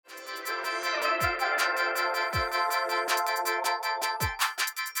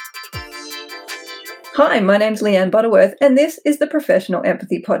Hi, my name's Leanne Butterworth, and this is the Professional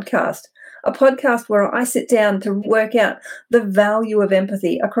Empathy Podcast, a podcast where I sit down to work out the value of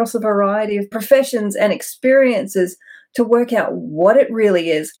empathy across a variety of professions and experiences to work out what it really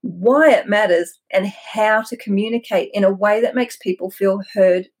is, why it matters, and how to communicate in a way that makes people feel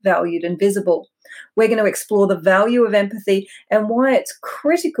heard, valued, and visible. We're going to explore the value of empathy and why it's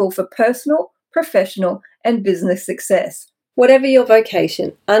critical for personal, professional, and business success. Whatever your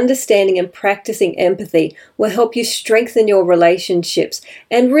vocation, understanding and practicing empathy will help you strengthen your relationships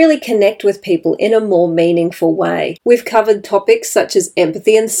and really connect with people in a more meaningful way. We've covered topics such as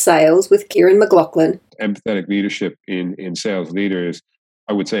empathy and sales with Kieran McLaughlin. Empathetic leadership in sales leaders,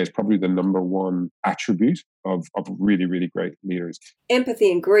 I would say, is probably the number one attribute of really, really great leaders.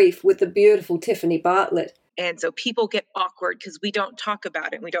 Empathy and grief with the beautiful Tiffany Bartlett. And so people get awkward because we don't talk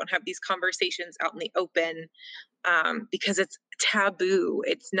about it. We don't have these conversations out in the open because it's taboo.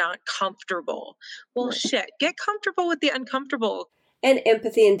 It's not comfortable. Well, shit, get comfortable with the uncomfortable. And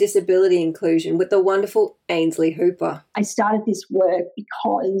empathy and disability inclusion with the wonderful Ainsley Hooper. I started this work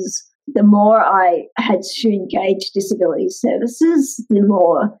because the more I had to engage disability services, the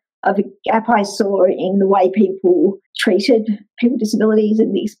more of a gap I saw in the way people treated people with disabilities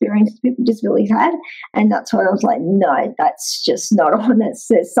and the experiences people with disabilities had. And that's why I was like, no, that's just not on.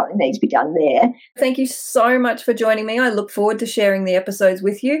 There's something needs to be done there. Thank you so much for joining me. I look forward to sharing the episodes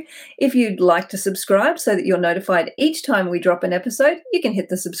with you. If you'd like to subscribe so that you're notified each time we drop an episode, you can hit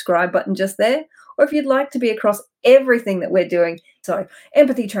the subscribe button just there. Or if you'd like to be across everything that we're doing, so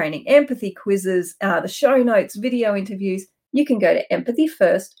empathy training, empathy quizzes, the show notes, video interviews, you can go to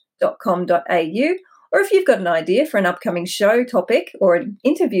empathifirst.com.au. Or if you've got an idea for an upcoming show topic or an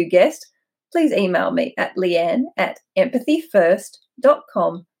interview guest, please email me at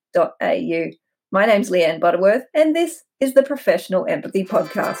leanne@empathifirst.com.au. My name's Leanne Butterworth, and this is the Professional Empathy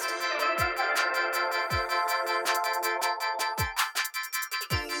Podcast.